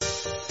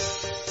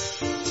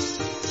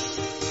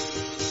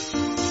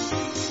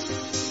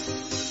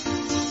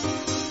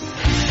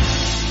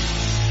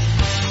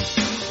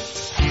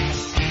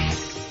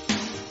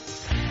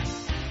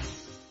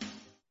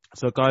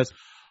So guys,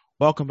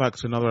 welcome back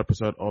to another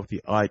episode of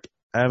the Ike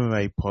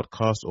MMA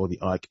podcast or the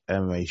Ike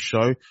MMA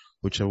show,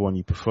 whichever one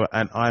you prefer.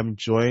 And I'm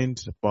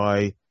joined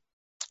by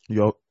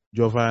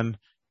Jovan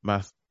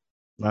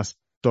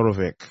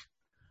Mastorovic.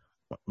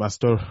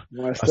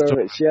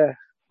 Mastorovic, yeah.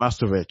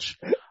 Mastorovic.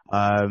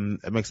 A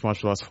mixed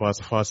martial arts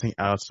fighter fighting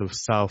out of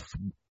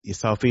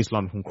southeast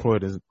London from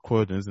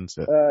Croydon, isn't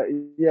it?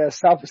 Yeah,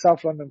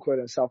 South London,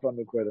 Croydon.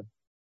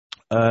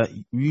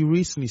 We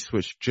recently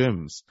switched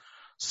gyms.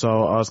 So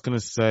I was going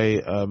to say,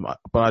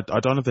 but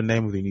I don't know the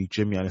name of the new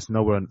gym yet, and it's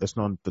not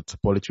on the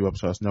Topology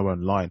website, it's nowhere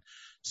online.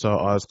 So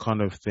I was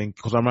kind of thinking,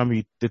 because I remember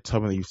you did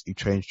tell me that you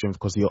changed gyms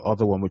because the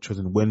other one, which was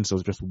in Windsor,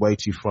 was just way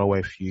too far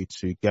away for you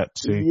to get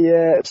to.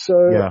 Yeah,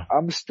 so yeah.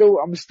 I'm still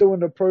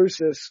in the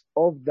process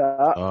of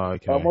that. Oh,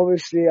 okay.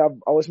 Obviously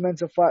I was meant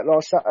to fight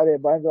last Saturday,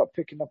 but I ended up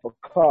picking up a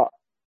cut.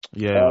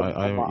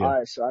 On my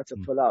eye, so I had to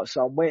pull out.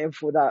 So I'm waiting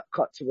for that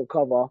cut to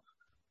recover.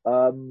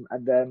 And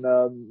then,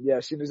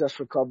 as soon as that's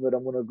recovered,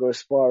 I'm going to go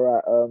spar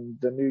at,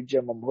 the new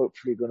gym I'm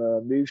hopefully going to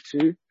move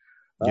to.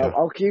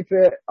 I'll keep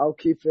it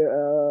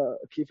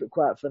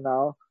quiet for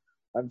now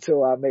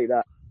until I make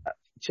that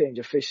change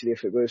officially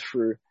if it goes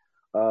through.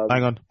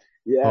 Hang on.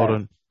 Yeah. Hold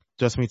on.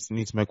 Just need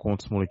to make one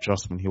small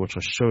adjustment here, which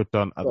I should have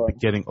done at the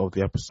beginning of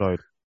the episode.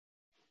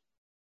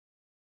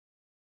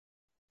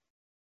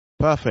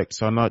 Perfect.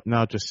 So I'm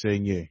now just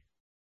seeing you.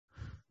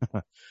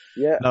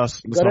 Yeah. No, so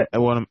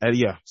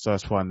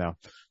it's fine now.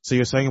 So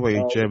you're saying about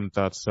your gym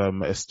that's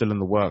is still in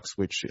the works,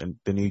 which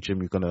the new gym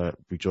you're gonna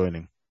be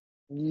joining.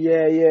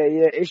 Yeah.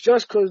 It's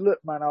just 'cause look,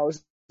 man, I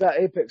was at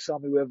Apex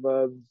Army with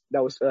where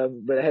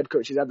the head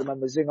coach is Adam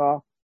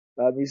Mazinga.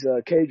 He's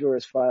a cage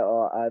warriors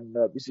fighter, and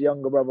he's a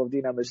younger brother of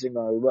Dean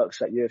Mazinga who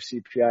works at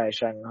UFC PI in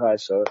Shanghai.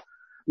 So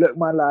look,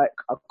 man, like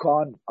I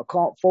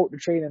can't fault the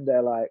training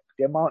there. Like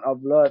the amount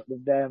I've learned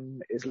with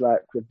them is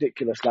like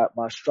ridiculous. Like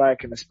my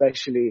striking,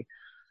 especially.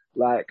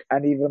 Like,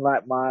 and even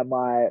like my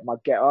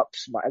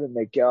get-ups, my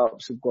MMA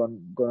get-ups have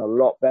gone a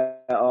lot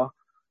better.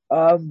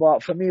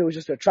 But for me, it was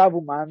just a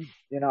travel, man.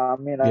 You know what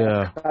I mean?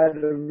 Yeah. I had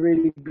a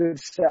really good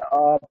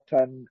setup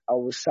and I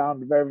was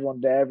sound with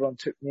everyone there. Everyone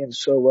took me in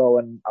so well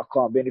and I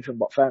can't be anything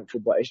but thankful.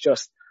 But it's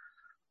just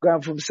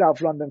going from South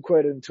London,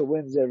 Croydon to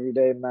Windsor every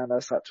day, man.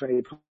 That's like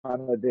 £20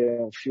 a day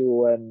on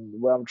fuel and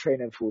where I'm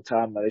training full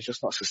time, man. It's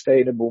just not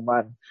sustainable,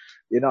 man.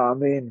 You know what I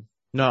mean?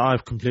 No, I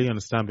completely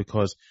understand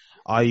because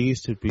I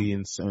used to be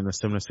in a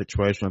similar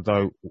situation,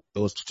 although it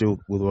was to do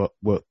with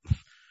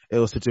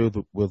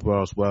where I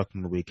was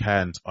working the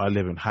weekend. I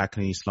live in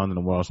Hackney, East London,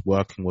 and where I was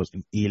working was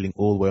in Ealing,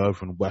 all the way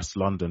over in West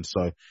London.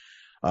 So,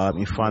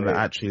 you find that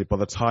actually by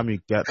the time you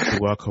get to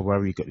work or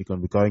wherever you're going to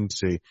be going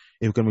to, if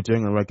you're going to be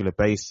doing it on a regular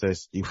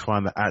basis, you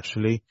find that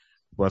actually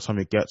by the time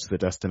you get to the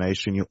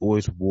destination, you're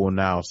always worn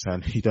out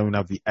and you don't even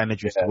have the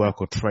energy to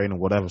work or train or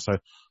whatever. So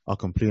I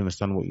completely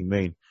understand what you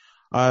mean.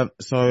 I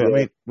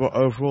mean, well,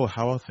 overall,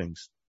 how are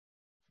things?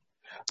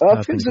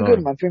 Things are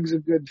good, man. Things are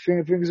good.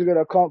 Things are good.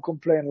 I can't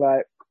complain.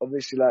 Like,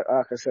 obviously, like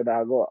I said,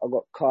 I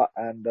got cut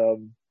and,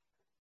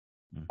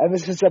 ever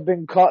since I've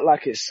been cut,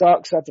 like it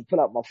sucks. I had to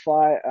pull out my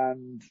fight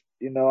and,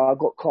 you know, I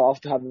got cut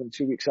after having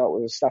 2 weeks out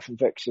with a staph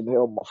infection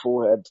here on my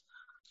forehead.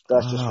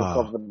 That's just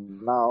recovered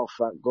now,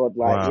 thank God.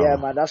 Like, yeah,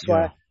 man, that's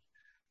why,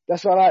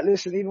 like,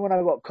 listen, even when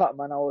I got cut,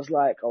 man, I was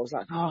like,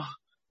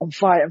 I'm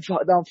fighting,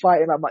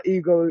 like my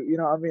ego, you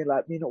know what I mean?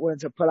 Like me not wanting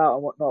to pull out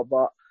and whatnot,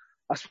 but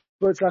I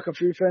spoke to like a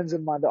few friends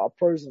of mine that are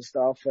pros and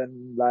stuff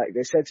and like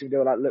they said to me, they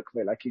were like, look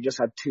mate, like you just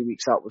had 2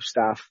 weeks out with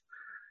staph.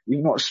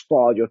 You've not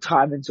sparred, your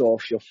timing's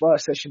off, your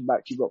first session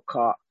back you got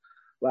cut.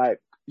 Like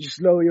just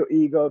lower your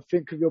ego,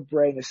 think of your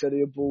brain instead of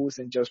your balls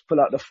and just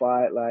pull out the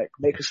fight, like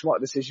make a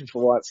smart decision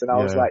for once. And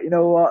I was like, you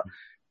know what?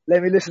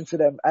 Let me listen to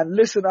them. And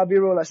listen, I'll be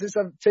real, like since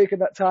I've taken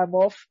that time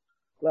off,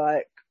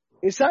 like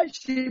it's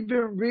actually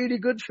been really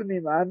good for me,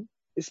 man.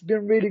 It's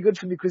been really good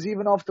for me because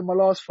even after my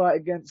last fight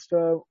against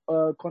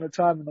Conor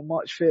Time on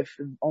March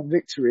 5th on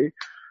Victory,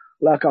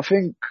 like I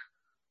think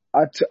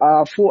I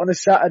fought on a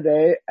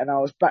Saturday and I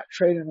was back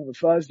training on the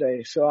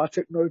Thursday, so I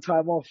took no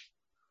time off.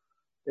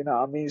 You know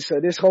what I mean? So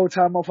this whole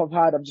time off I've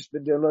had, I've just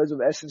been doing loads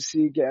of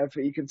S&C, getting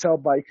fit. You can tell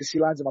you can see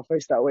lines on my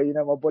face that way. You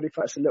know, my body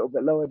fat's a little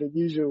bit lower than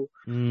usual.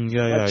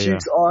 My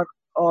cheeks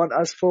aren't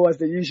as full as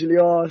they usually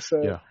are.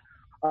 So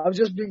I've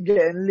just been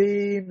getting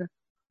lean,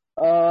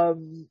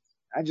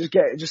 and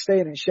just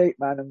staying in shape,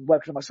 man, and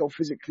working on myself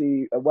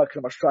physically, working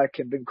on my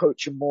striking, been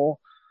coaching more.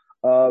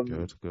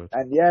 Good.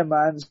 And yeah,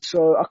 man,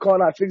 so I can't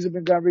lie, things have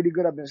been going really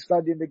good. I've been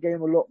studying the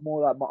game a lot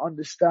more, like my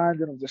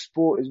understanding of the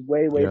sport is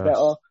way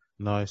better.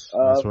 Nice.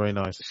 That's very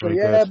nice. So very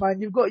yeah, good.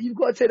 man, you've got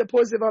to take the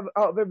positive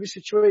out of every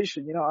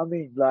situation, you know what I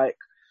mean? Like,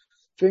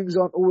 things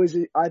aren't always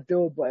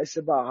ideal, but it's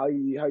about how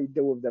you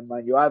deal with them,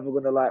 man. You're either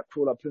gonna like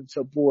crawl up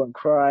into a ball and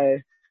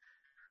cry,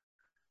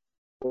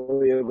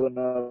 or you're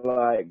gonna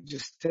like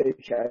just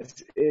take it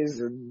as it is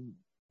and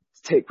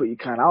take what you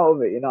can out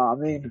of it, you know what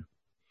I mean?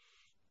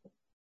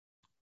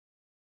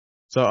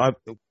 So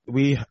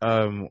we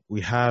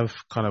have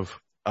kind of,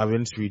 I've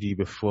interviewed you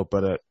before,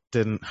 but it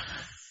didn't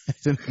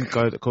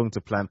go according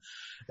to plan.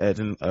 It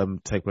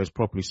didn't take place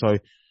properly. So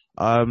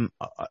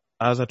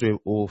As I do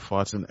with all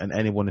fights and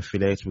anyone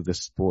affiliated with this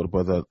sport,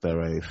 whether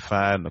they're a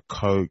fan, a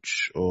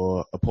coach,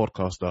 or a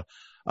podcaster,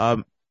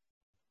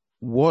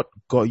 what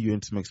got you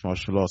into mixed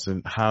martial arts,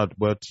 and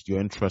where did your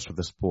interest with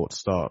the sport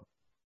start?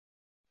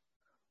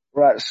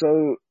 Right,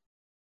 so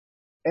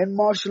in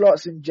martial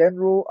arts in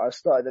general, I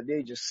started at the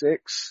age of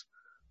 6.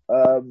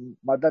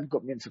 My dad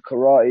got me into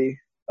karate,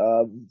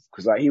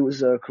 cause like he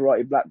was a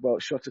karate black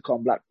belt,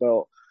 Shotokan black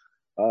belt,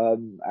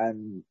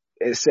 and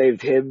it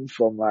saved him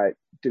from like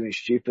doing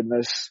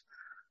stupidness.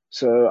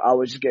 So I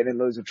was just getting in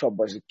loads of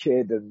trouble as a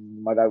kid,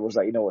 and my dad was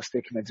like, you know what,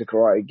 stick him into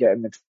karate, get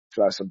him into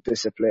like some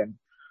discipline.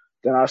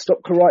 Then I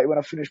stopped karate when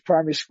I finished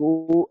primary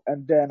school,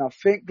 and then I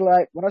think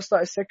like when I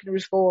started secondary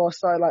school, I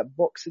started like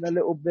boxing a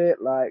little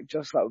bit, like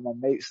just like with my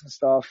mates and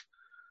stuff.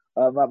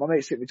 Like my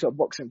mates took me to a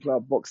boxing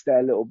club, boxed there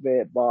a little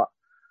bit, but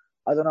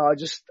I don't know, I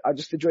just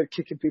enjoyed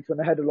kicking people in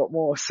the head a lot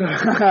more. So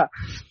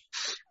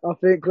I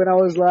think when I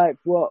was like,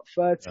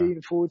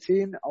 13,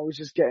 14, I was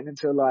just getting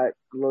into like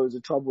loads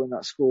of trouble in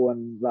that school,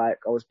 and like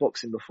I was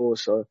boxing before.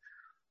 So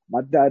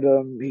my dad,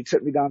 he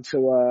took me down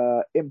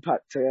to,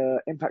 Impact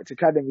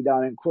Academy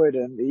down in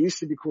Croydon. It used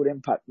to be called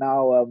Impact.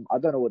 Now, I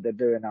don't know what they're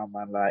doing now,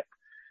 man. Like,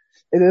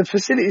 the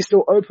facility is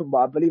still open, but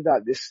I believe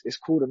that this is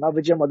called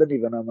another gym. I don't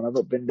even know, man. I've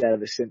not been there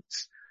ever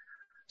since.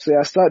 So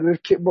yeah, I started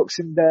with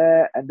kickboxing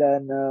there, and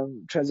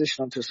then, transitioned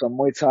onto some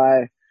Muay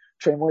Thai,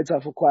 trained Muay Thai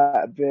for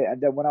quite a bit. And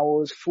then when I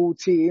was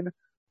 14,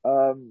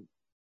 I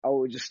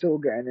was just still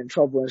getting in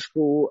trouble in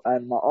school,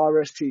 and my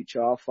RS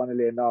teacher,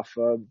 funnily enough,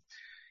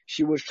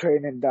 she was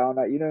training down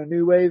at,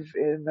 New Wave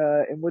in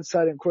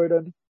Woodside in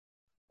Croydon,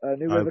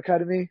 New Wave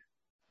Academy.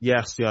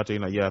 Yes, yeah, I do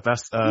know. Yeah,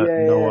 that's,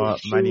 Noah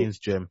Mannion's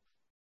gym.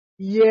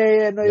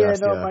 Noah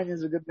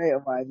Mannion's a good mate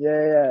of mine.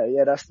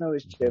 Yeah, that's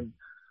Noah's gym.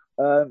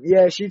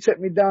 She took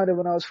me down there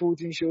when I was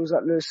 14. She was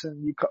like,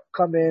 listen, you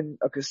come in,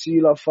 I can see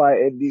you love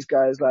fighting. These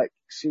guys, like,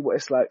 see what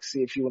it's like,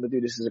 see if you want to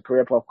do this as a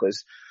career path,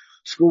 because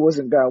school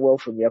wasn't going well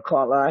for me. I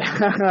can't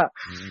lie.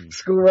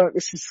 School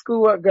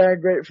weren't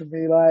going great for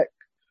me, like.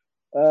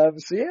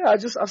 So yeah, I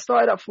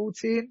started at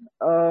 14,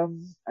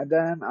 and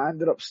then I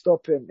ended up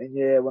stopping in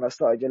year when I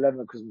started year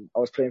 11 because I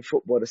was playing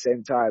football at the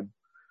same time.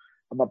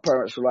 And my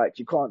parents were like,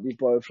 you can't do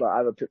both, like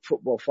either pick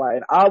football or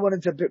fighting. I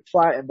wanted to pick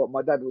fighting, but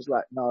my dad was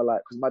like, no,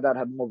 like, cause my dad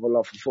had more of a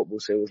love for football.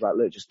 So he was like,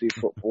 look, just do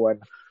football.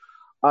 And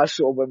I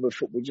sort of went with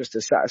football just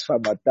to satisfy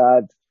my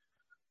dad.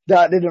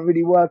 That didn't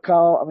really work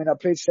out. I mean, I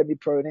played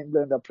semi-pro in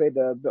England. I played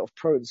a bit of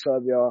pro in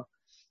Serbia.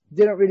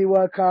 Didn't really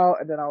work out.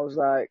 And then I was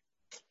like,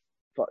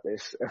 fuck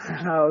this.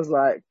 I was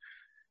like,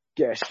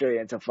 get straight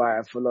into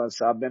fighting full on.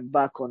 So I've been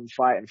back on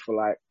fighting for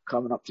like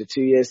coming up to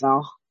 2 years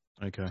now.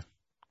 Okay.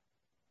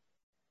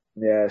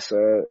 Yeah,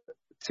 so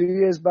 2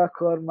 years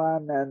back on,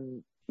 man.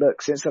 And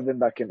look, since I've been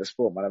back in the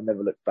sport, man, I've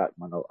never looked back,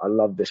 man. I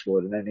love this more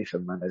than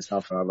anything, man. There's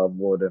nothing I love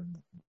more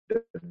than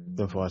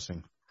the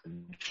fighting.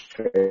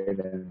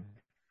 Training.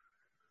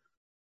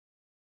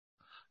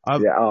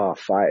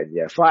 Fighting.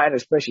 Yeah, fighting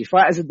especially.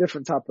 Fighting's a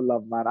different type of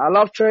love, man. I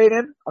love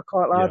training. I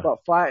can't lie,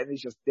 but fighting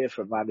is just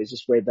different, man. It's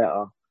just way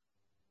better.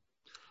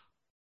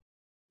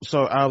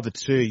 So out of the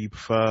two, you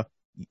prefer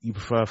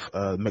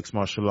mixed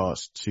martial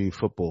arts to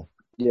football?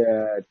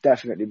 Yeah,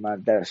 definitely,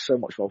 man. They're so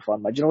much more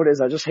fun, man. Do you know what it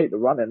is? I just hate the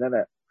running,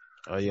 innit?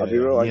 Oh yeah, I'll be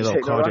real. I just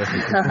hate the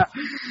running.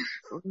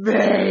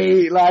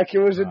 Mate, like it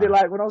was a bit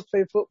like when I was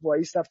playing football, I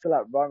used to have to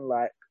like run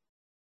like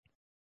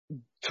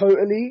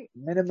totally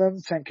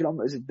minimum 10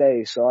 kilometers a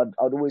day. So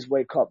I'd always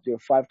wake up, do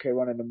a 5K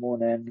run in the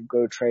morning,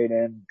 go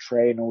training,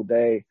 train all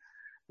day.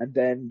 And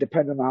then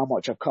depending on how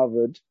much I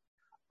covered,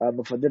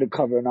 if I didn't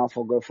cover enough,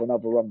 I'll go for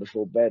another run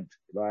before bed.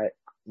 Like,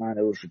 man,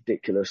 it was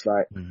ridiculous.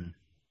 Like,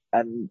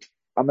 and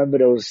I remember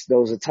there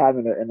was a time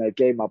in a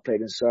game I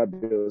played in Serbia.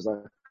 It was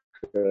like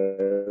a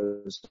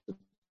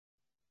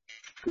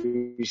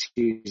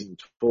 3-season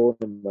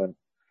tournament.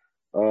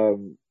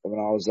 When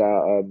I was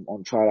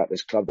on trial at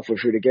this club, before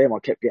through the game, I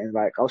kept getting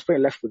like, I was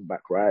playing left wing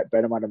back, right?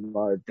 Bear in mind I'm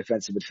a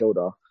defensive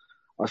midfielder.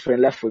 I was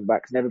playing left wing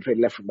back, never played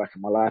left wing back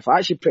in my life. I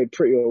actually played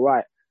pretty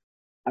alright.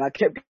 And I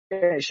kept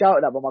getting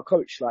shouted at by my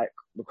coach, like,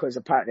 because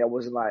apparently I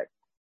wasn't like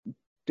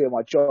doing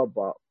my job,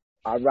 but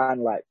I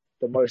ran like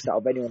the most out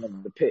of anyone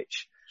on the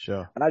pitch.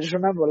 Sure. And I just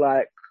remember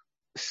like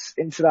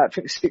into that, I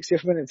think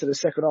 60th minute into the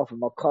second half, and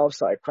my calves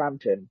started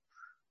cramping.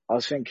 I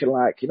was thinking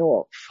like, you know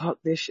what? Fuck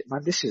this shit,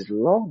 man. This is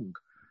long.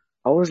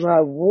 I was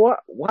like, what?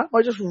 Why am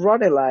I just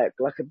running like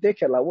a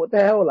dickhead? Like, what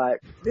the hell?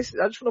 Like, this,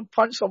 I just want to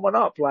punch someone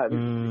up. Like, I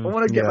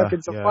want to get back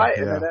into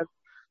fighting. Yeah.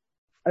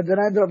 And then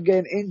I ended up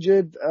getting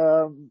injured,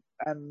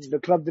 and the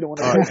club didn't want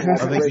to pay. I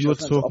think you were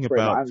talking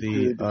about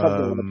the club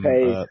didn't want to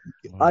pay.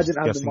 I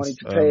didn't have the money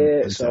to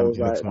pay it, so I was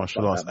like,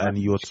 martial arts, and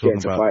you were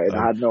talking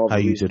about how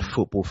you did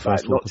football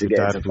first of all, because your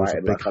dad was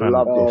a big fan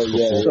of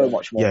football. So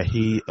much more. Yeah,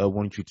 he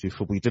wanted you to do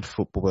football. You did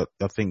football, but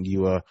I think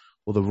you were,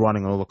 all the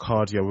running and all the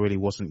cardio really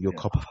wasn't your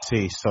cup of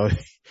tea. So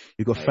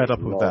you got fed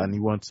up with that, and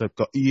you wanted to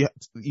go. You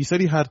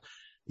said you had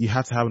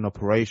to have an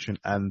operation,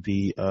 and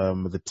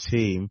the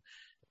team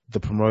the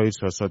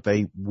promoter, so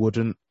they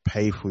wouldn't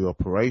pay for your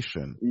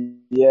operation.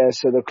 Yeah,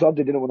 so the club,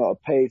 they didn't want to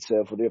pay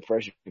for the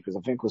operation because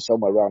I think it was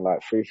somewhere around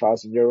like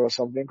 €3,000 or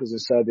something. Because in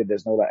Serbia,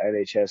 there's no like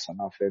NHS or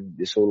nothing.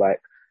 It's all like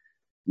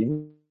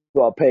you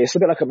got to pay. It's a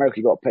bit like America.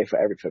 You got to pay for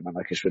everything, man.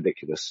 Like it's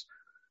ridiculous.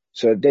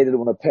 So they didn't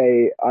want to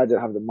pay. I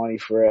didn't have the money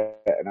for it,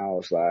 and I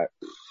was like,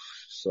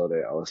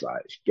 sorry. I was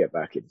like, get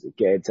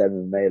into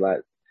MMA.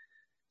 Like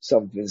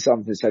something's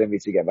telling me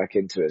to get back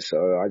into it.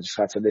 So I just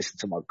had to listen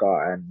to my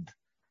gut, and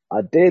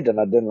I did, and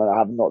I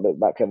have not looked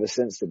back ever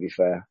since. To be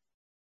fair,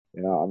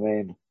 you know what I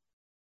mean.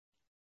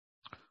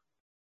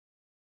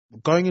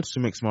 Going into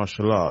mixed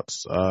martial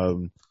arts,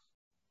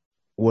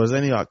 was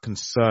any like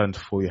concern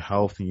for your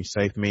health and your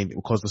safety? I mean,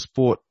 because the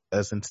sport,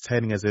 as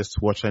entertaining as it is to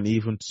watch and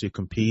even to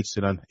compete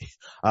in, and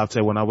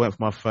after when I went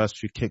for my first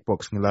few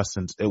kickboxing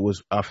lessons,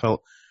 I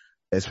felt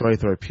it's very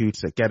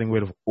therapeutic, getting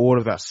rid of all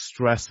of that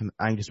stress and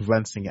anger, just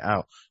venting it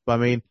out. But I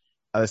mean,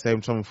 at the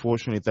same time,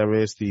 unfortunately, there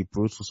is the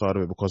brutal side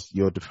of it because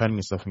you're defending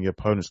yourself and your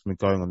opponent's going to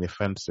be going on the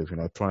offensive,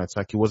 trying to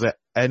attack you. Was there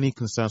any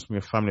concerns from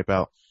your family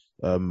about,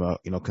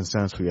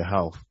 concerns for your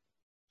health?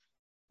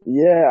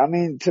 Yeah, I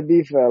mean, to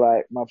be fair,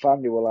 like my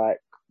family were like,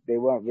 they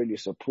weren't really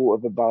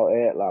supportive about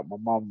it. Like my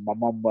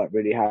mum weren't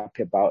really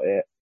happy about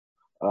it.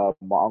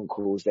 My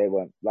uncles, they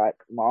weren't like,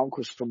 my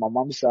uncles from my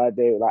mum's side,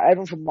 they were like,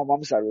 everyone from my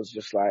mum's side was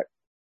just like,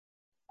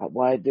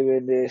 why are you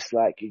doing this?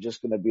 Like, you're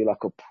just going to be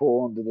like a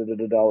pawn. Da, da, da,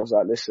 da, da. I was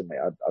like, listen, mate,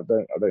 I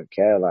don't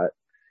care. Like,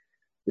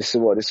 this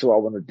is what I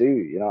want to do.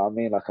 You know what I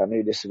mean? Like, I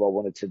knew this is what I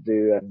wanted to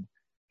do. And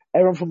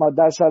everyone from my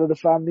dad's side of the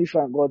family,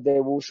 thank God, they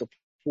were all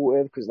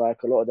supportive because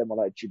like a lot of them are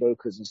like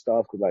judokas and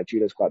stuff because like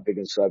judo's quite big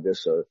in Serbia.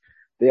 So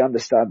they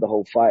understand the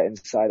whole fighting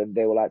side and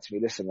they were like to me,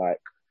 listen,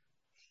 like,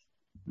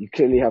 you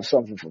clearly have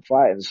something for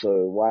fighting. So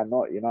why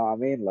not? You know what I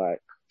mean?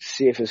 Like,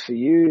 see if it's for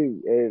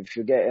you. If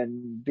you're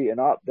getting beaten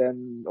up,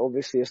 then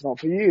obviously it's not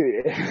for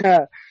you.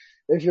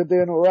 If you're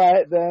doing all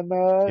right, then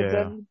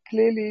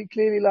clearly,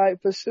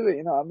 like pursue it.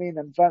 You know what I mean?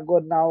 And thank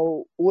God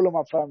now all of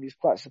my family is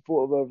quite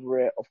supportive over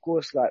it. Of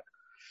course, like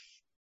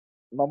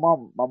my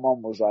mum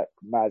was like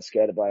mad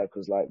scared about it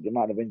because like the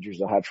amount of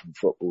injuries I had from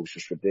football is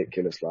just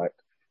ridiculous. Like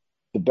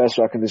the best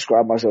way I can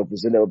describe myself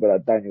is a little bit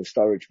like Daniel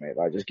Sturridge, mate.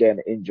 Like just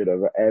getting injured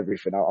over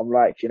everything. I'm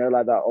like,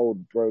 like that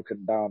old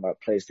broken down like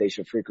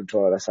PlayStation 3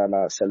 controller that's had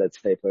like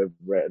sellotape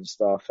over it and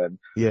stuff. And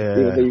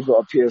even though you've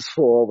got a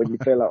PS4, when you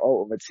play like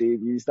Ultimate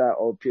Team, you use that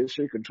old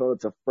PS3 controller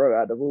to throw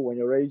at the ball when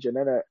you're raging,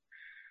 innit?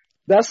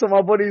 That's what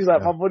my body's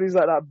like. My body's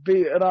like that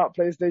beaten up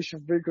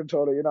PlayStation 3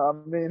 controller, you know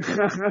what I mean?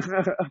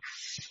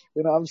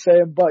 You know what I'm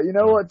saying? But you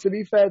know what? To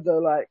be fair though,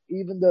 like,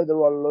 even though there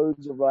are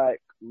loads of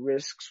like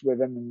risks with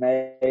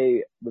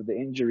MMA, with the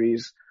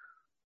injuries,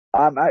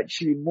 I'm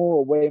actually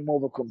way more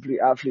of a complete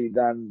athlete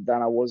than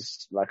I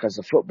was like as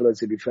a footballer,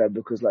 to be fair,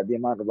 because like the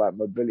amount of like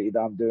mobility that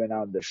I'm doing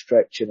now and the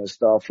stretching and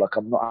stuff, like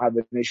I'm not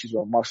having issues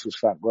with muscles,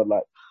 thank God,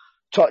 like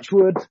touch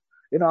wood,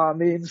 you know what I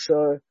mean?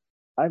 So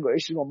I ain't got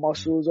issues with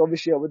muscles.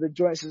 Obviously with the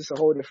joints, it's a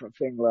whole different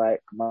thing.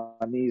 Like my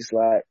knees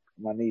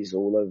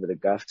all over the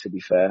gaff, to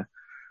be fair.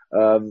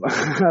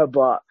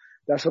 But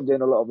that's I'm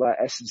doing a lot of like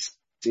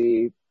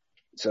S&C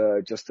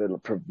to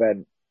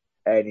prevent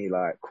any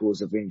like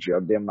cause of injury.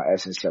 I'm doing my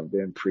S&C, I'm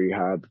doing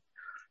prehab.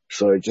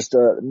 So just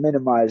to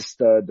minimize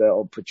the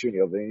opportunity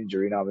of an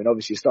injury. I mean,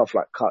 obviously stuff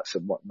like cuts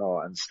and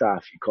whatnot and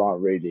stuff, you can't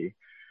really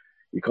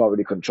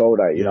control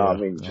that, you know what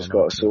I mean? You just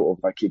got to sort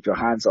of like keep your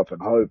hands up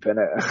and hope,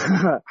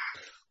 innit?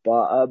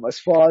 But, as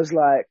far as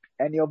like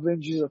any of the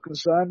injuries are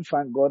concerned,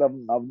 thank God I've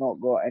not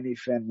got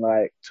anything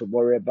like to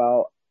worry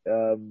about.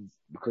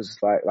 Because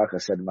like I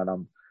said,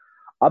 man,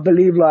 I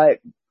believe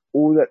like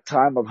all that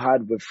time I've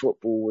had with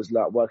football was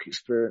like work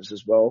experience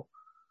as well.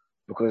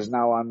 Because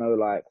now I know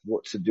like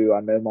what to do.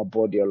 I know my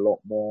body a lot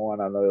more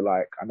and I know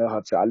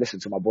I listen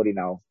to my body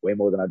now way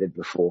more than I did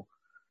before.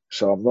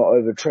 So I'm not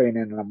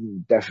overtraining and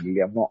I'm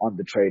not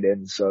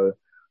undertraining. So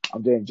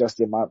I'm doing just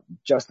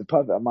the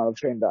perfect amount of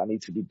training that I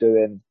need to be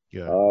doing.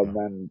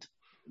 And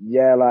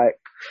yeah, like,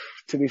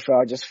 to be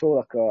fair, I just feel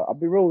like I'll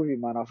be real with you,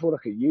 man. I feel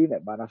like a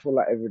unit, man. I feel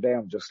like every day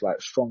I'm just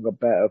like stronger,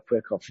 better,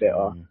 quicker,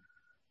 fitter.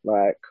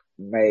 Like,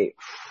 mate,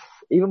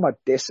 even my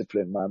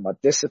discipline, man,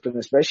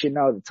 especially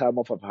now the time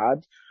off I've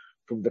had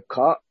from the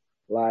cut,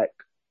 like,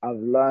 I've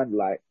learned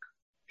like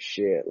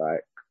shit,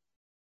 like,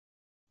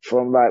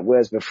 from like,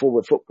 whereas before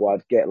with football,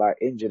 I'd get like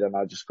injured and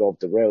I'd just go off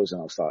the rails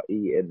and I'll start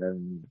eating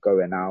and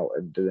going out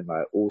and doing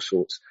like all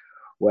sorts.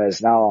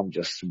 Whereas now I'm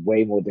just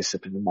way more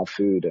disciplined in my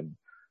food and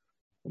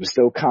I'm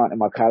still counting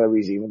my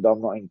calories, even though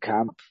I'm not in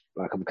camp.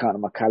 Like I'm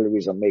counting my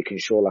calories. I'm making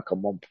sure like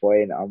I'm on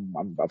point.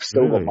 I've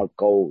still got my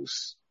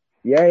goals.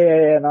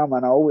 Yeah. No,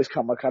 man. I always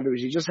count my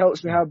calories. It just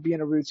helps me be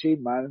in a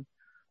routine, man.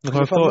 If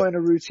I'm not in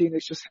a routine,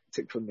 it's just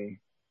hectic for me.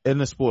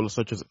 In a sport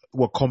such as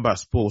combat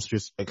sports,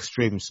 just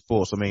extreme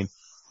sports. I mean,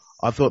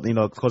 I thought,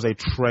 because they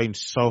train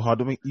so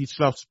hard. I mean, you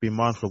still have to be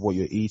mindful of what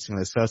you're eating.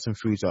 There's certain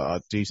foods that I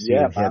do see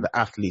here the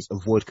athletes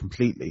avoid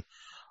completely.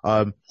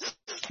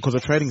 Because the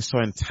training is so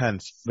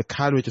intense, the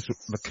calories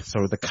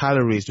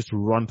just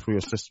run through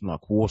your system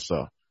like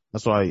water.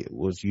 That's what I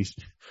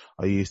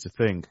used to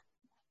think.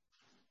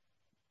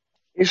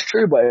 It's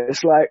true, but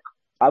it's like,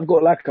 I've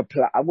got like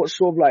I've got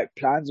sort of like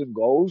plans and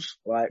goals.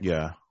 Like,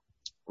 Yeah.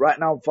 right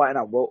now I'm fighting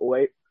at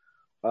welterweight.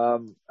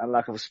 And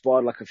like I've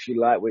sparred like a few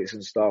lightweights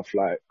and stuff,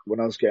 like when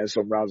I was getting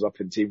some rounds up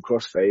in Team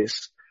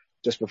Crossface,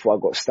 just before I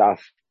got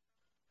staff.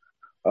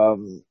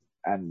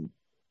 And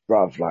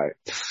bruv, like,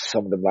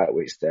 some of the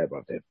lightweights there,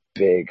 bruv, they're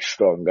big,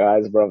 strong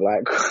guys, bruv,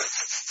 like,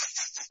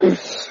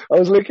 I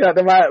was looking at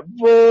them like,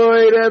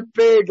 boy, they're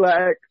big,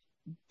 like,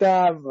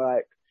 damn,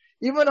 like,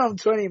 even though I'm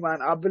 20, man,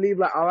 I believe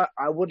like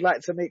I would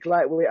like to make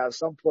lightweight at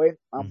some point.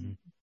 Mm-hmm.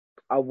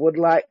 I would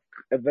like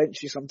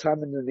eventually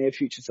sometime in the near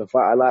future to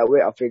fight a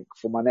lightweight. I think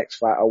for my next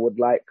fight, I would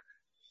like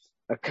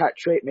a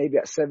catch rate maybe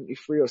at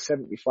 73 or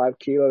 75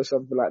 kilos,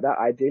 something like that.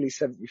 Ideally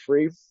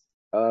 73.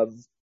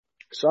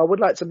 So I would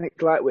like to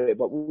make lightweight,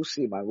 but we'll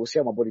see, man. We'll see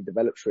how my body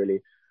develops,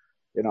 really.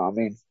 You know what I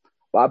mean?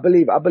 But I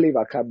believe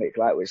I can make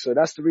lightweight. So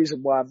that's the reason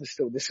why I'm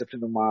still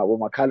disciplined with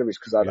my calories,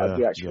 because I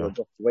do actually want to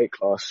drop the weight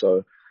class.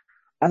 So,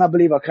 and I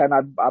believe I can.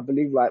 I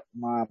believe like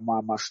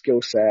my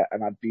skill set,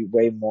 and I'd be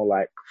way more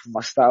like, for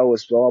my style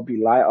as well, I'll be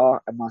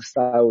lighter, and my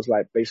style is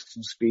like based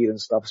on speed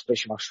and stuff,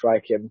 especially my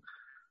striking.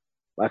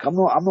 Like, I'm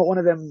not one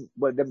of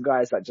them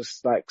guys that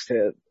just likes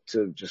to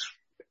just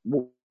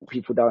walk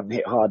people down and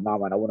hit hard now,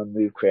 man. I want to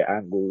move, create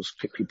angles,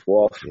 pick people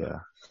off. Yeah.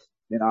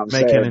 You know what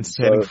I'm Make saying? an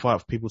entertaining fight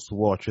for people to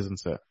watch,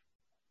 isn't it?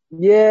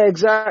 Yeah,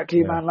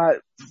 exactly, man.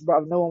 Like,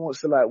 but no one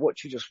wants to like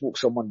watch you just walk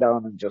someone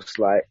down and just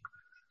like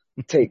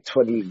take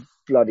 20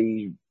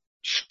 bloody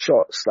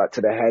shots like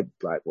to the head.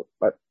 Like,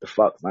 what the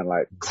fuck, man?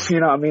 Like,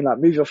 you know what I mean? Like,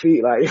 move your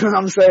feet, like, you know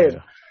what I'm saying?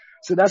 Yeah.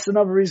 So that's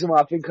another reason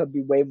why I think I'd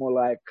be way more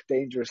like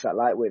dangerous at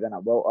lightweight than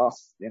at welter.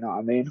 You know what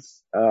I mean?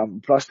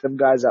 Plus them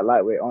guys at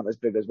lightweight aren't as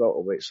big as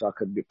welterweight, so I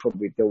could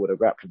probably deal with a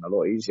grappling a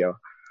lot easier.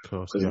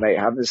 Because mate,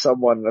 having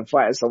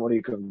fighting someone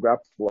who can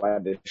grapple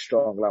and is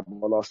strong, like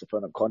my last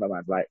opponent, Conor,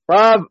 man, like,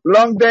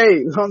 long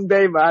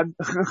day, man.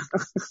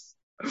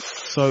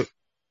 So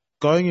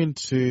going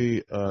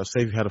into,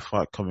 say if you had a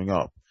fight coming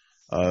up,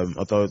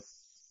 although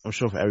I'm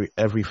sure for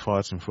every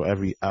fight and for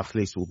every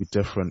athlete it will be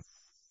different.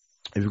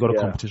 If you've got a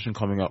competition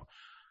coming up,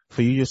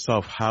 for you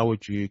yourself, how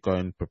would you go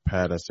and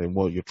prepare that? Saying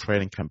what your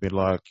training can be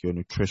like, your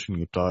nutrition,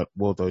 your diet,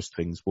 all those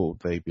things, what would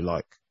they be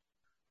like?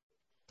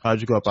 How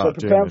would you go about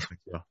doing those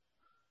things?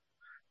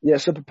 Yeah,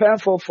 so preparing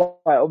for a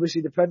fight,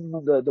 obviously depending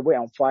on the way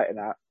I'm fighting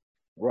at,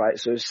 right?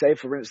 So say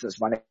for instance,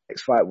 my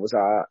next fight was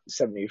a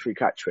 73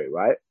 catch weight,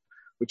 right?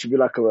 Which would be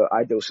like an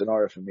ideal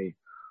scenario for me.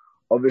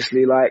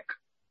 Obviously, like,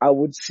 I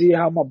would see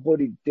how my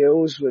body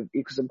deals with,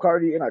 because I'm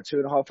currently eating like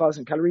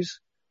 2,500 calories,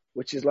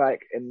 which is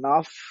like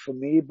enough for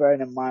me,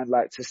 bearing in mind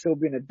like to still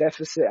be in a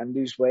deficit and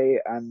lose weight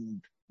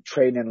and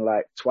training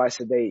like twice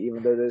a day,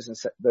 even though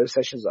those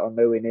sessions are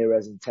nowhere near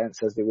as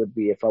intense as they would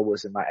be if I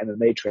was in like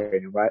MMA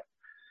training, right?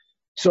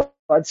 So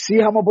I'd see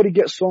how my body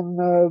gets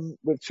on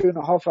with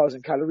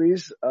 2,500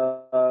 calories.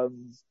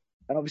 And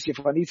obviously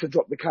if I need to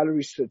drop the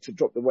calories to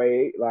drop the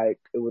weight, like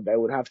it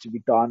would have to be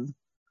done.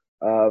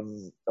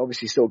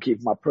 Obviously still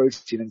keep my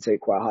protein intake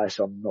quite high,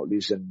 so I'm not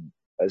losing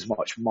as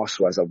much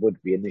muscle as I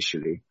would be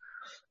initially.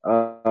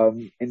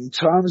 In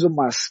terms of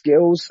my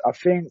skills, I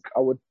think I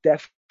would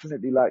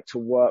definitely like to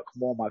work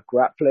more my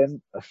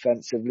grappling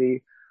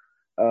offensively.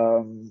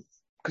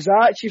 Cause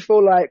I actually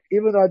feel like,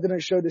 even though I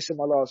didn't show this in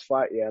my last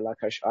fight, like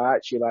I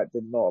actually like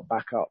did not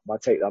back up my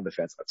takedown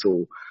defense at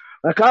all.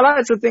 Like, I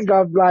like to think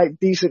I'm like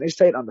decent-ish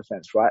takedown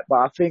defense, right? But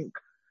I think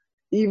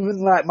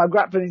even like my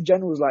grappling in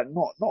general is like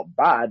not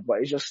bad,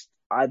 but it's just,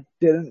 I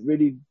didn't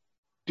really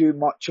do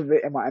much of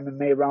it in my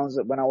MMA rounds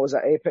when I was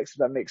at Apex, if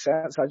that makes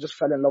sense. I just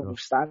fell in love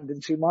with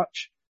standing too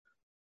much.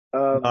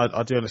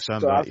 I do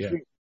understand that,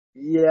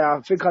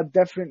 I think I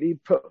definitely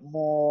put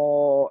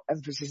more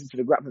emphasis into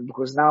the grappling,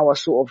 because now I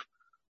sort of,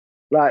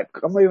 like,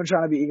 I'm not even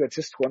trying to be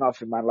egotistical or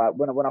nothing, man. Like,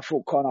 when I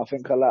fought Conor, I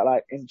think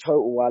like in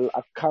total,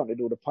 I counted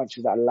all the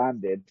punches that I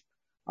landed.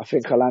 I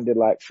think I landed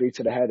like 3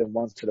 to the head and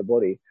 1 to the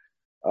body.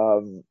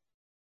 And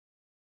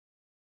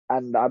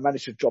I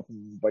managed to drop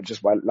him by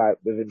like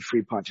within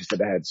 3 punches to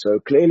the head. So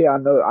clearly I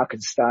know I can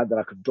stand and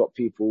I can drop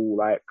people,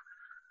 like,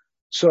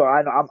 so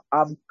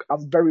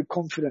I'm very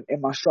confident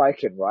in my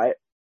striking, right?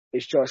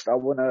 It's just, I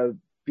want to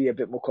be a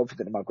bit more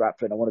confident in my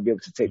grappling. I want to be able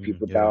to take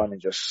people down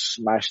and just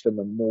smash them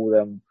and maul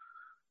them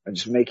and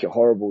just make it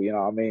horrible. You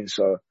know what I mean?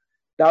 So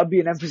that would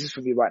be an emphasis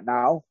for me right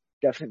now.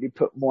 Definitely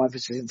put more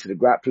emphasis into the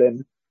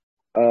grappling.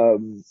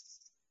 And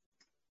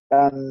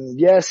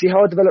see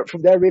how I develop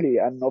from there, really.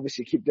 And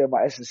obviously keep doing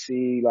my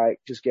S&C,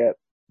 like, just get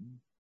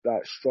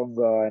like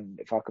stronger. And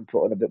if I can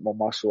put on a bit more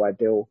muscle,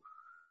 ideal.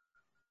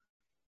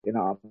 You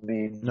know what I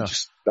mean? No.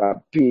 Just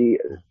be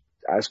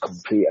as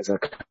complete as I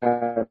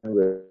can,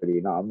 really.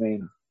 You know what I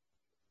mean?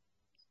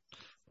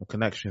 The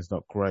connection is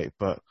not great,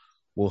 but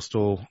we'll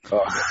still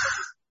go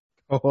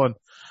on.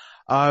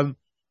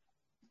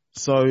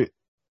 So,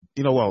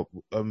 you know,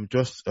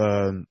 just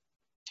in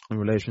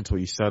relation to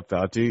what you said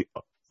there,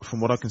 from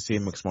what I can see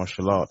in mixed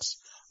martial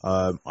arts,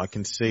 I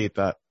can see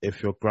that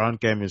if your ground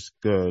game is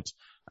good,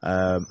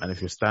 and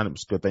if your stand-up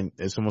is good, then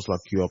it's almost like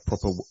you're a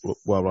proper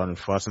well-rounded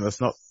fighter. And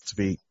that's not to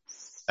be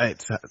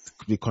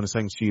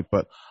condescending to you,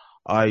 but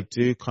I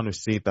do kind of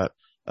see that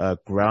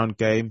ground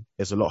game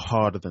is a lot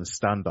harder than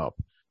stand up,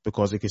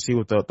 because you can see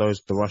with the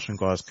Russian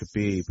guys,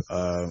 Khabib,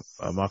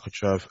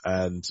 Makhachev,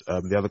 and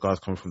the other guys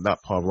coming from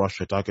that part of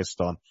Russia,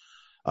 Dagestan,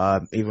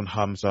 even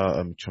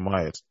Hamza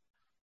Chimaev.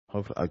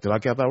 Did I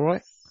get that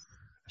right?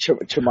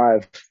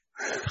 Chimaev.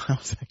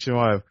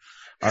 Chimaev.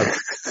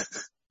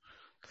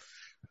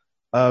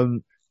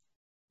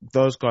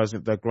 Those guys,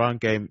 their ground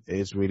game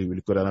is really,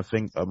 really good. And I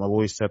think, I've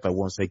always said that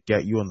once they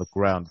get you on the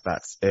ground,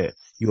 that's it.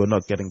 You are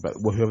not getting back,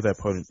 whoever their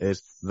opponent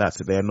is, that's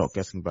it. They are not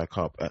getting back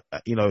up.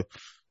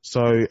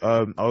 So,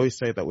 I always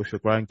say that if your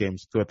ground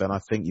game's good, then I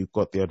think you've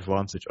got the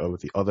advantage over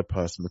the other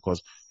person,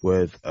 because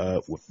with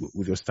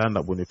your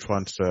stand-up, when you're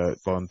trying to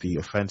go on the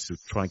offensive,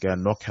 try and get a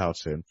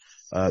knockout in,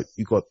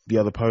 you got the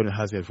other opponent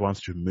has the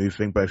advantage of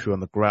moving, but if you're on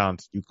the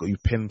ground, you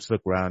pin him to the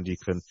ground, you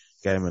can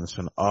get him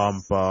into an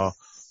arm bar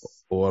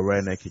or a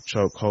rear naked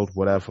choke hold,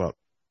 whatever,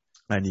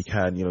 and you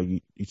can, you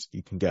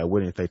can get a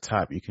win. If they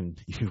tap,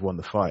 you've won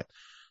the fight.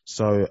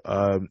 So,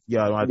 I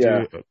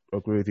do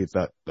agree with you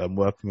that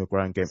working your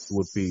ground game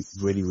would be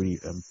really, really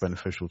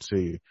beneficial to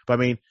you. But I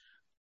mean,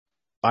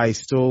 I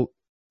still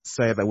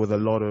say that with a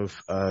lot of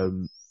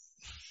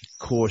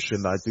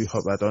caution. I do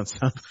hope that I don't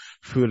sound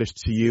foolish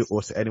to you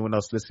or to anyone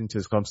else listening to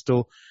this, because I'm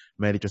still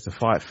mainly just a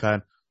fight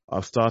fan.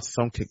 I've started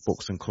some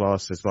kickboxing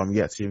classes, but I'm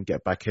yet to even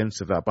get back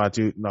into that. But I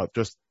do know,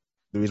 just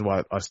the reason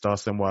why I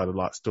started them, why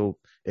I'm still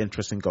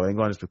interested in going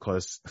on, is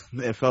because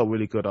it felt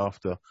really good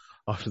after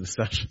the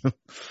session.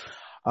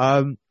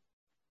 No,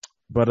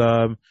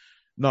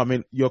 I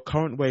mean, your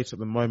current weight at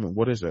the moment,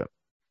 what is it?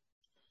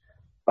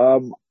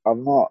 I've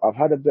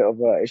had a bit of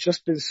it's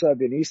just been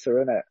Serbian Easter,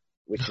 innit?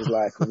 Which is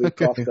like a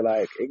week after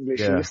like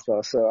English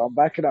Easter. So I'm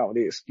backing out with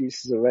the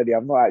excuses already.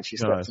 I'm not actually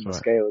stepped on the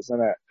scales,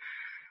 innit?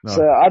 No.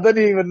 So I don't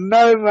even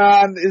know,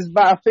 man.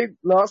 I think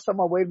last time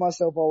I weighed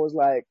myself, I was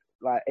like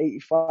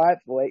 85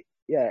 or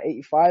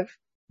 85.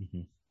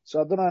 Mm-hmm. So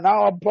I don't know.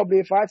 Now I'm probably,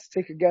 if I had to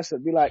take a guess,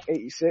 it'd be like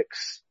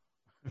 86.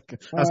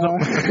 That's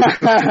not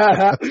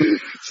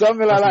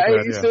something like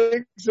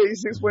 86,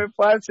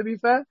 86.5 to be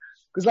fair.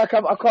 Because like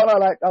I can't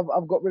lie,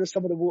 I've got rid of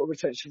some of the water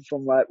retention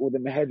from like all the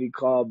heavy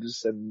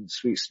carbs and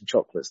sweets and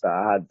chocolates that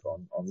I had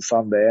on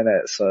Sunday,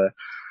 innit? So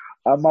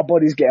my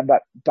body's getting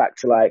back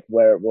to like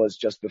where it was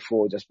just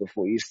before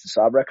Easter.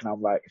 So I reckon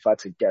I'm like, if I had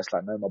to guess,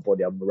 like know my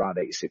body, I'm around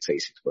 86,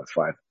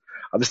 86.5.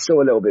 I'm still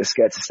a little bit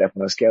scared to step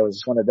on the scales.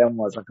 It's one of them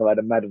ones, like I've had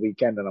a mad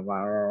weekend and I'm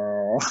like,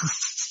 oh.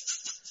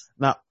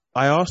 Now,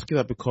 I ask you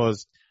that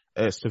because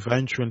it's to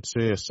venture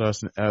into a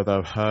certain area that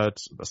I've heard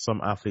that some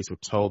athletes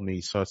have told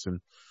me certain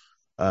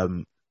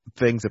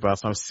things about.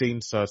 So I've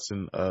seen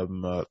certain,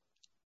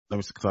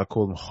 because I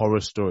call them horror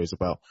stories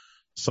about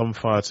some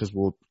fighters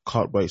will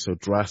cut weight so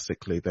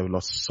drastically. They've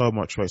lost so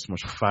much weight, so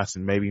much fat,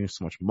 and maybe even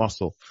so much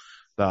muscle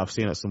that I've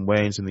seen at some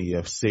weigh-ins in the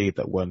UFC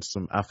that when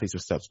some athletes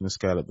have stepped on the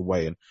scale at the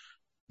weigh-in,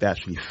 they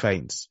actually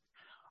faint.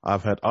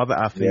 I've had other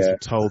athletes who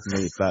told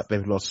me that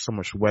they've lost so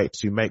much weight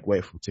to make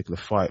weight for a particular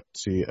fight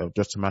to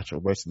just to match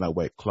up weight in that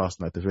weight class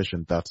in that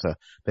division that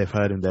they've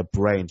heard in their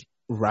brain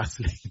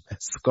rattling in their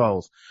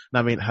skulls. Now,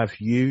 I mean, have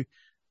you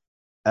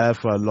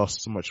ever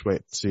lost so much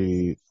weight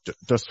to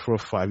just for a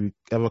fight? Have you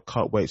ever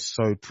cut weight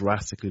so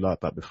drastically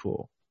like that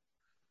before?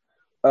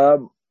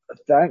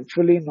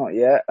 Thankfully not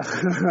yet.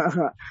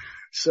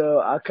 So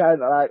I can't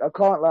lie,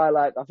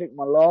 I think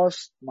my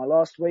last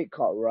weight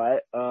cut, right?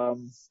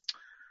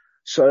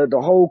 So the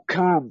whole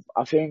camp,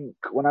 I think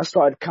when I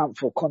started camp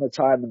for Conor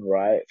Tyman,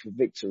 right, for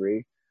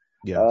Victory,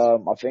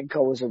 I think I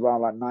was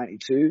around like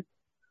 92.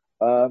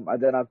 And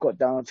then I got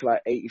down to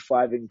like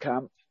 85 in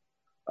camp.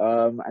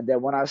 And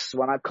then when I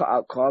cut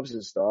out carbs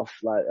and stuff,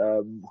 like,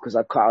 because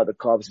I cut out the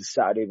carbs the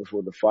Saturday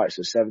before the fight,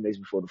 so 7 days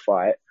before the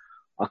fight,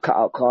 I cut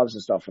out carbs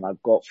and stuff and I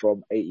got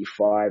from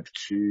 85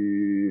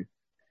 to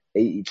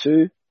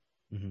 82.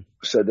 Mm-hmm.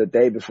 So the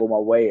day before my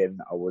weigh-in,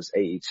 I was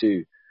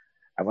 82.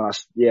 And when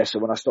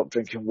I stopped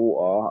drinking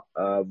water,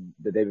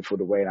 the day before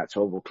the weigh-in at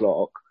 12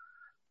 o'clock,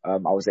 I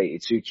was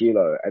 82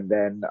 kilo. And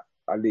then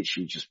I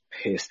literally just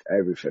pissed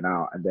everything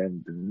out. And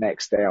then the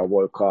next day I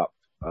woke up,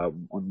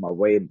 on my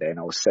weigh-in day and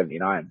I was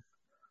 79,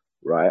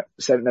 right?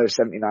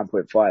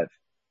 79.5,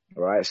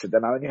 right? So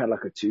then I only had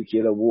like a 2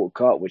 kilo water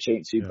cut, which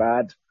ain't too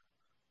bad.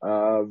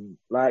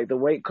 Like the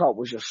weight cut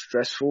was just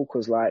stressful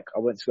because like I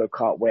went to go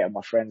cut weight at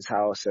my friend's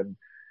house and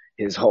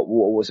his hot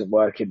water wasn't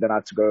working. Then I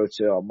had to go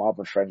to my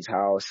other friend's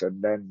house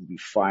and then we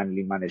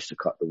finally managed to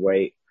cut the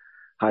weight.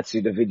 Had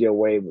to do the video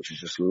weigh, which was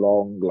just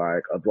long.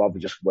 Like I'd rather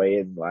just weigh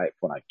in like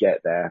when I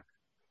get there.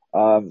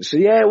 So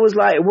yeah,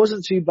 it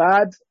wasn't too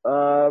bad.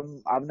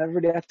 I've never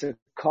really had to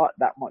cut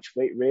that much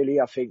weight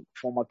really. I think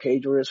for my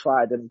Cage Warriors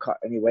fight, I didn't cut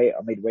any weight.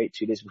 I made weight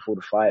 2 days before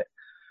the fight.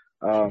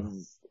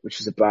 Which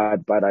is a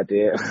bad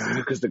idea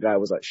because the guy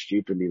was like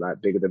stupidly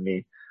like bigger than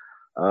me.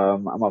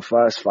 At my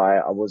first fight,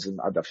 I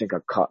think I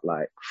cut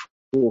like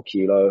 4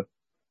 kilo.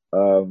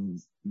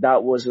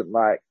 That wasn't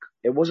like,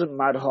 it wasn't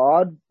mad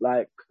hard.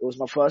 Like it was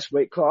my first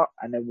weight cut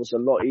and it was a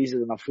lot easier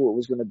than I thought it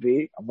was going to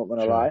be. I'm not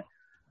going to lie.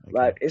 Okay.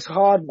 Like it's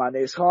hard, man.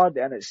 It's hard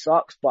and it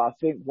sucks. But I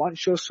think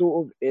once you're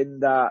sort of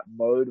in that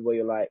mode where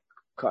you're like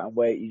cutting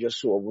weight, you just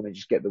sort of want to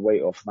just get the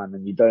weight off, man.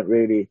 And you don't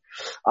really,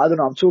 I don't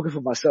know, I'm talking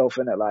for myself,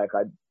 innit? Like,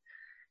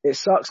 it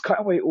sucks.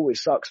 Cutting weight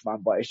always sucks,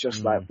 man. But it's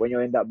just like, when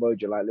you're in that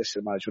mode, you're like,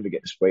 listen, man, I just want to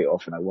get this weight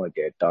off and I want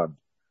to get it done.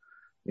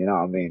 You know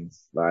what I mean?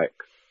 Like,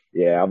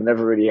 yeah, I've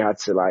never really had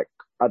to, like,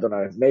 I don't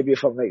know, maybe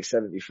if I make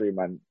 73,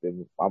 man,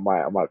 then I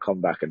might come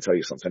back and tell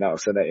you something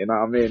else, innit? You know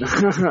what I mean?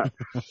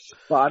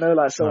 But I know,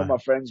 like, some of my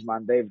friends,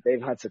 man,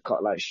 they've had to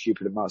cut, like,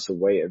 stupid amounts of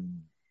weight,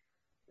 and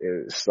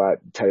it's like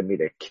telling me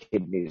their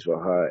kidneys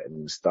were hurting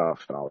and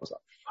stuff. And I was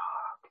like,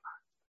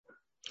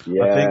 fuck.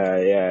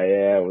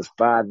 Yeah, it was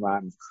bad,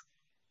 man.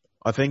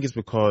 I think it's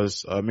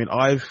because, I mean,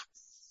 I've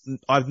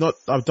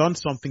done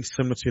something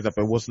similar to that,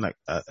 but it wasn't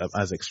like,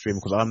 as extreme,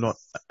 because I'm not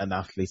an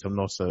athlete. I'm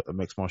not a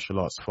mixed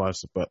martial arts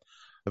fighter, but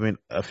I mean,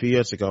 a few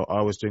years ago,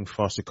 I was doing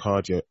fasted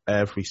cardio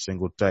every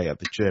single day at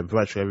the gym,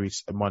 virtually every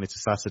Monday to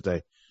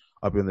Saturday.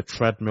 I'd be on the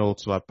treadmill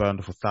till I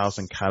burned off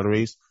 1,000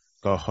 calories,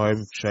 go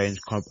home, change,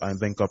 and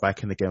then go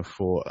back in again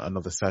for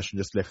another session,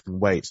 just lifting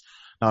weights.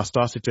 Now, I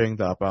started doing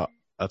that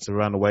at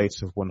around a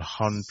weight of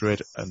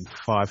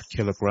 105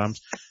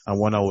 kilograms. And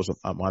when I was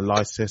at my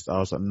lightest, I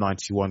was at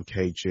 91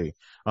 kg.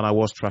 And I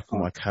was tracking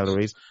my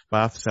calories. But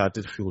I have to say, I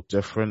did feel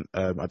different.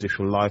 I did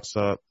feel lighter,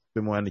 a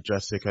bit more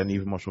energetic, and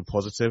even much more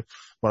positive.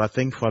 But I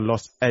think if I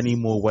lost any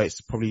more weight,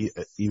 probably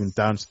even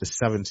down to the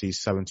 70s,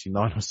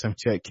 79 or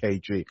 78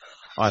 kg,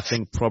 I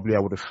think probably I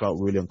would have felt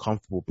really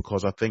uncomfortable,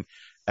 because I think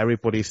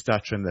everybody's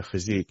stature and their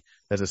physique,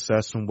 there's a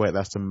certain weight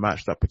that's to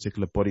match that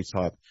particular body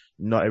type.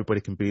 Not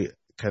everybody can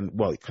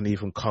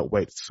even cut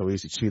weight so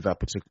easy to that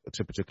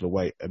particular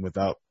weight and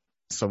without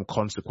some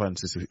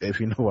consequences,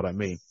 if you know what I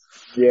mean.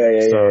 Yeah,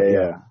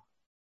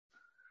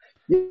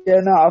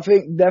 no, I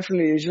think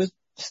definitely it's just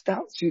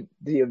down to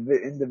the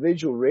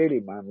individual, really,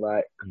 man.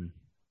 Like,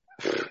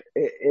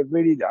 it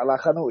really,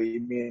 like, I know what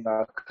you mean.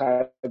 Like,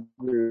 I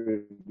agree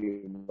with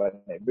you,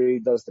 but it really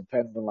does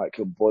depend on, like,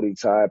 your body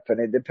type, and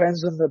it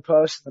depends on the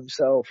person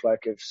themselves.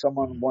 Like, if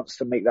someone wants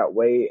to make that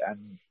weight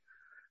and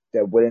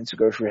they're willing to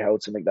go through hell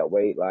to make that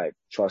weight, like,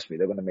 trust me,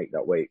 they're going to make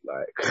that weight.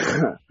 Like,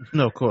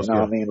 no, of course, you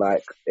know what I mean?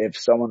 Like, if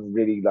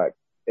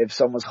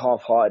someone's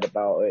half-hearted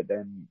about it,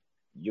 then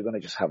you're going to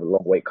just have a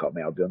long weight cut,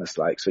 mate, I'll be honest.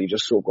 Like, so you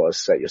just sort of got to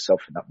set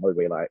yourself in that mode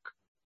where, like,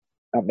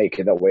 I'm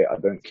making that weight. I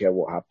don't care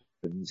what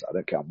happens. I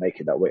don't care. I'm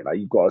making that weight. Like,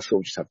 you've got to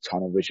sort of just have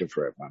tunnel vision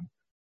for it, man.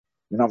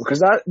 You know, because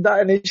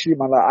that initially,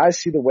 man, like, I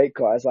see the weight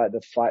cut as like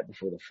the fight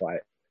before the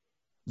fight.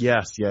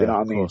 Yes, yeah, you know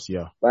what I mean? Course,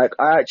 yeah. Like,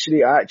 I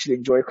actually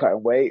enjoy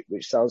cutting weight,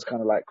 which sounds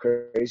kind of like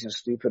crazy and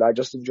stupid. I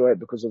just enjoy it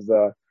because of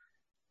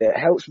it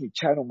helps me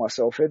channel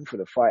myself in for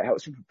the fight. It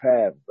helps me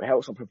prepare. It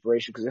helps on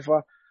preparation. Because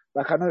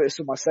I noticed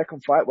in my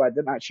second fight where I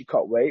didn't actually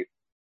cut weight,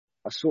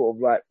 I sort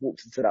of like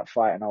walked into that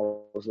fight and I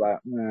was like,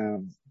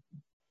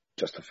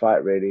 just a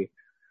fight, really.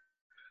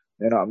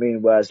 You know what I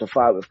mean? Whereas the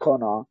fight with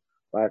Conor,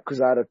 like,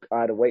 cause I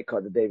had a weight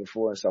cut the day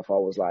before and stuff, I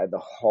was like, the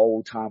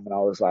whole time when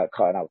I was like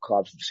cutting out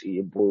carbs and just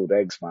eating boiled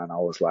eggs, man, I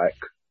was like,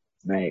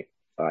 mate,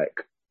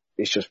 like,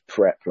 it's just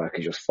prep, like,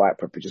 it's just fight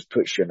prep. It just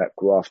puts you in that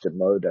grafted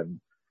mode, and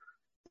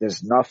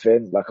there's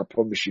nothing, like, I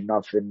promise you,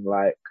 nothing,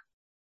 like,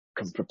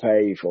 can prepare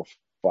you for a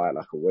fight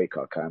like a weight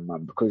cut can,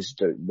 man, because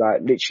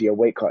like, literally a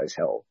weight cut is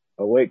hell.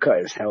 A weight cut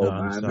is hell,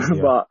 man.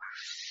 Yeah. But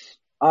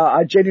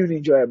I genuinely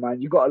enjoy it,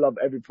 man. You gotta love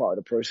every part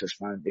of the process,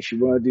 man. If you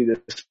want to do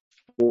this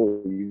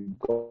sport, you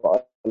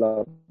gotta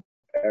love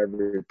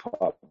every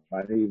part,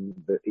 man.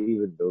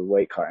 Even the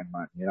weight cutting,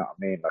 man. You know what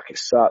I mean? Like, it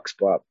sucks,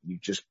 but you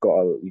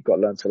gotta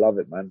learn to love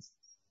it, man.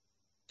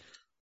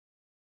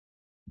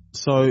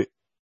 So,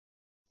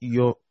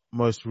 your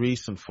most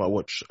recent fight,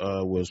 which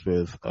was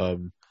with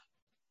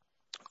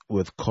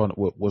Conor,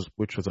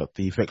 which was at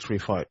the Victory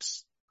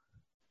Fights.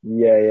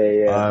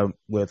 Yeah.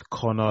 With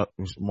Conor,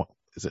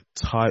 is it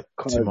Timon?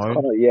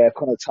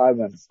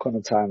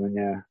 Conor Timon,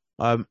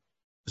 yeah.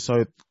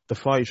 So the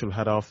fight you should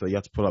have had after, you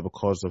had to pull out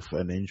because of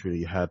an injury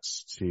you had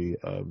to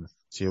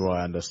your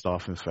eye and a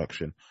staph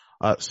infection.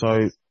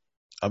 So,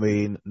 I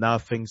mean, now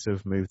things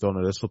have moved on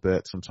a little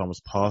bit, some time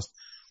has passed.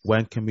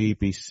 When can we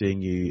be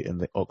seeing you in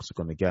the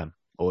octagon again,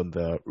 or in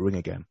the ring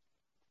again?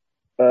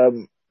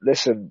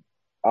 Listen,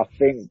 I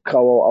think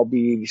I'll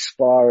be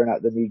sparring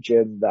at the new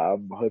gym that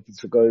I'm hoping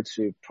to go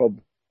to,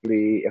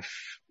 probably,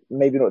 if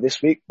maybe not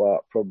this week,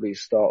 but probably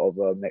start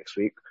of next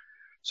week.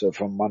 So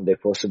from Monday,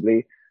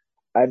 possibly.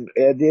 And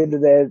at the end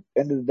of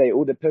the day, it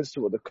all depends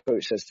on what the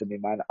coach says to me,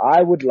 man.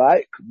 I would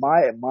like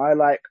my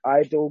like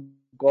ideal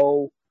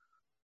goal.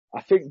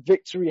 I think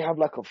Victory have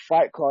like a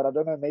fight card. I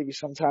don't know, maybe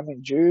sometime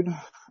in June.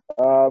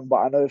 But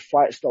I know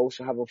Fight Star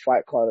also have a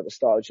fight card at the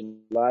start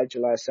of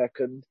July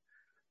 2nd.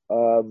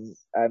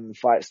 And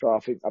Fight Star,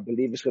 I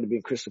believe it's going to be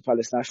in Crystal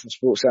Palace National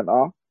Sports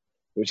Centre,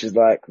 which is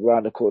like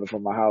around the corner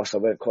from my house. I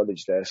went to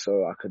college there,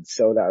 so I could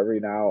sell that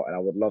arena out, and I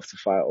would love to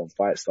fight on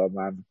Fight Star,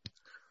 man.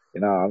 You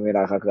know, I mean,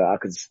 I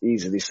could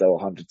easily sell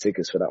 100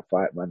 tickets for that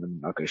fight, man,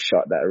 and I could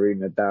shut that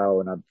arena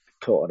down and I'd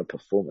put on a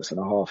performance and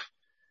a half.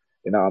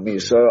 You know what I mean?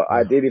 So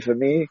ideally for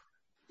me,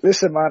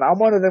 listen, man, I'm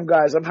one of them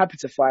guys. I'm happy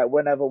to fight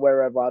whenever,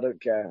 wherever. I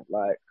don't care.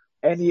 Like,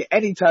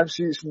 any time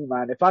suits me,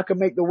 man. If I can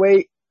make the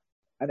weight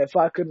And if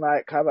I can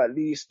like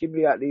give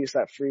me at least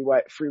like 3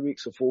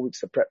 weeks or 4 weeks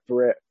to prep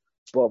for it,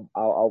 boom,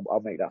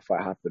 I'll make that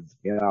fight happen.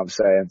 You know what I'm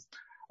saying?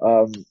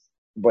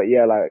 But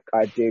yeah, like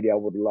ideally I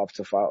would love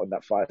to fight on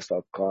that Fight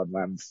Star card,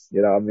 man.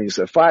 You know what I mean?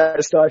 So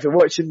Fight Star, if you're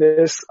watching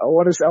this, I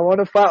want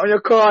to fight on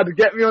your card.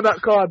 Get me on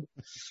that card.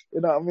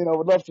 You know what I mean? I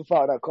would love to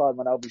fight on that card,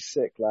 man. I'll be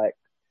sick. Like,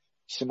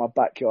 it's in my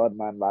backyard,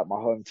 man, like my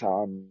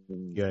hometown.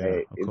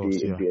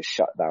 It'd be a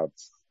shutdown.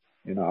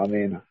 You know what I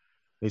mean? At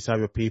least have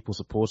your people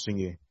supporting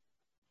you.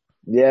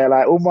 Yeah,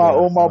 like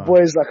all my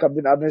boys, like I've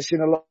been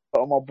seeing a lot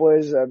of my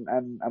boys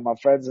and my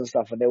friends and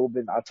stuff, and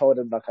I told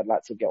them like I'd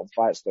like to get on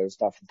Fight Star and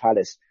stuff in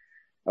Palace.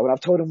 And when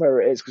I've told them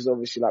where it is, because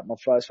obviously like my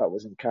first fight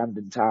was in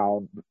Camden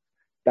Town,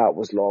 that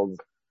was long.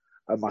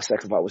 And my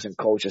second fight was in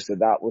Colchester,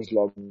 that was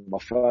long. My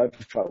third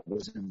fight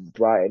was in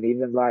Brighton,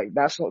 even like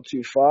that's not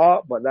too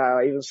far, but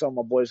now even some of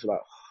my boys were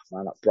like, oh,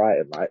 man, like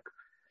Brighton, like.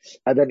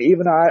 And then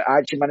even I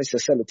actually managed to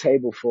sell a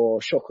table for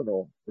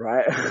Shokanor,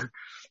 right?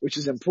 Which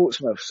is in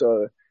Portsmouth.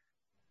 So,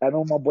 and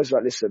all my boys were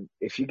like, listen,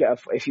 if you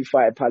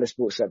fight at Palace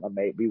Sports Centre,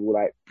 mate, we will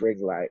like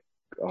bring like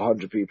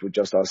 100 people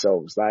just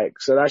ourselves. Like,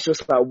 so that's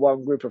just like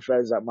one group of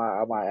friends that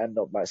I might end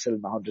up like selling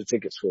 100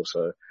 tickets for.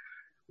 So,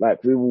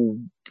 like, we will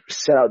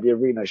set out the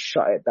arena,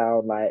 shut it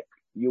down. Like,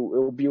 it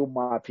will be all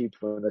my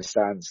people in the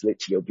stands.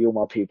 Literally, it'll be all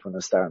my people in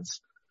the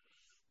stands.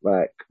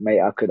 Like,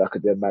 mate, I could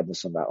do a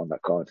madness on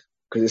that card.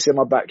 Cause it's in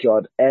my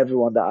backyard.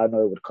 Everyone that I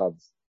know would come.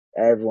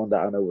 Everyone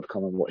that I know would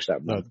come and watch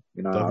that, man. No,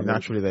 you know,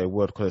 naturally they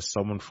would, cause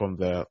someone from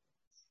their,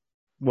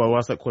 well,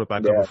 what's that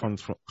quarterback? Yeah. From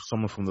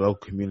someone from the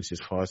local community is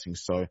fighting.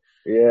 So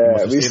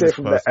yeah, we say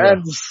from the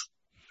ends.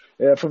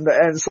 Yeah, from the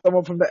ends.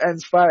 Someone from the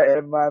ends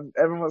fighting, man.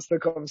 Everyone wants to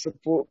come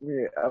support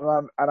me,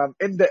 and I'm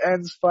in the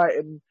ends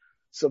fighting.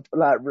 So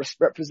like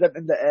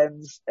representing the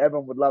ends.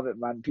 Everyone would love it,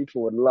 man.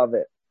 People would love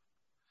it.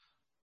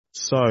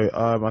 So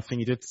I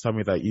think you did tell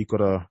me that you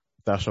gotta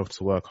dash off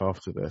to work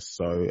after this.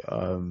 So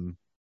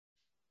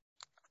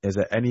is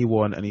there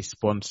any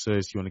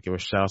sponsors you want to give a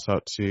shout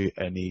out to?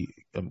 Any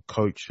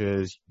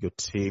coaches, your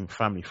team,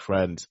 family,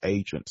 friends,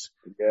 agents,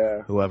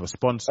 whoever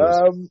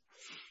sponsors?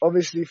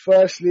 Obviously,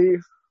 firstly,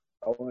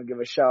 I want to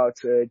give a shout out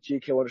to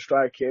GK1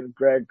 Striking,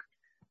 Greg.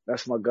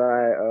 That's my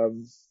guy.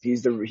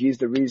 He's the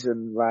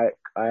reason like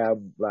I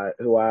am like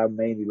who I am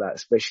mainly, like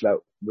especially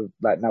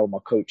like now with my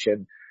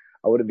coaching.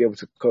 I wouldn't be able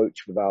to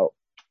coach without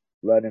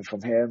learning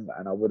from him,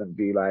 and I wouldn't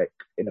be like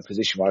in a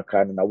position where I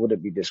can, and I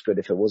wouldn't be this good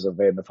if it wasn't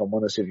for him, if I'm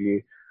honest with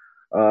you.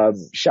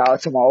 Shout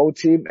out to my old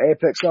team,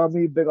 Apex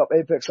Army, big up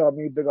Apex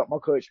Army, big up my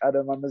coach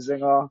Adam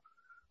Amazinga.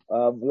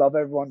 Love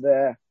everyone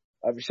there.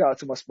 Shout out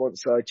to my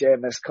sponsor,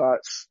 JMS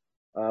Cuts,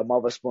 my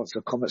other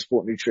sponsor, Comet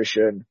Sport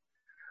Nutrition.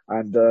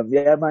 And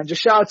yeah, man,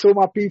 just shout out to all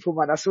my people,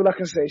 man. That's all I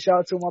can say. Shout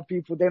out to all my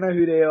people. They know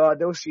who they are.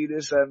 They'll see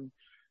this, and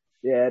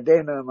yeah,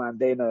 they know, man.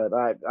 They know.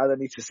 Like, I don't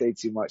need to say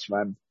too much,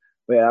 man.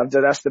 But yeah,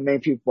 that's the main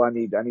people I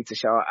need to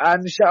shout out.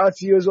 And shout out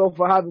to you as well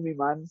for having me,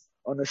 man.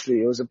 Honestly,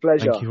 it was a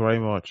pleasure. Thank you very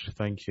much.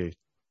 Thank you.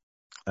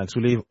 And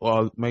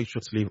I'll make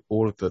sure to leave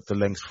all of the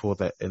links for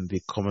that in the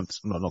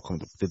comments, not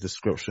comments, the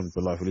description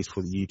below, at least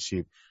for the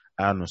YouTube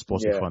and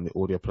Spotify and the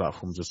audio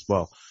platforms as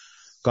well.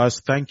 Guys,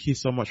 thank you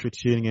so much for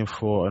tuning in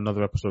for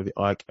another episode of the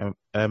Ike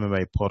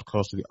MMA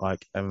podcast, of the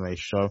Ike MMA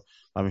show.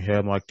 I'm here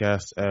with my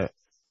guest, make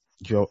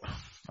sure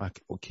I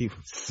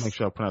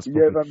pronounce it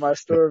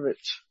properly.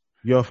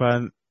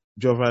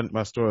 Jovan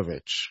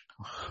Majstorovic.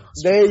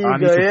 There you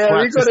go.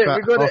 Yeah, we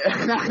got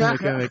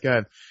it.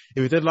 Again.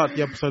 If you did like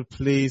the episode,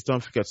 please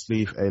don't forget to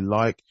leave a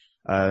like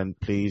and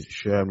please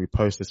share and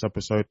repost this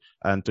episode.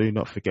 And do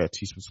not forget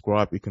to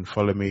subscribe. You can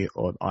follow me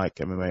on Ike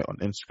MMA on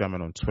Instagram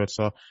and on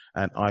Twitter,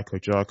 and Ike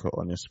Ojaka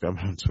on Instagram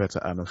and on Twitter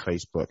and on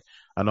Facebook.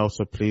 And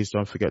also please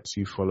don't forget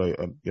to follow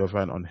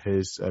Jovan on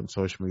his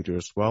social media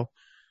as well.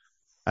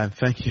 And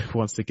thank you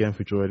once again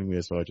for joining me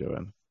as well,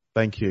 Jovan.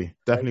 Thank you.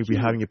 Definitely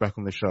be having you back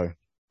on the show.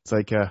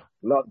 Take care.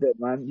 Loved it,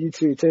 man. You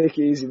too. Take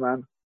it easy,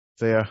 man.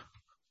 See ya.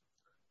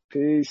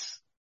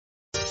 Peace.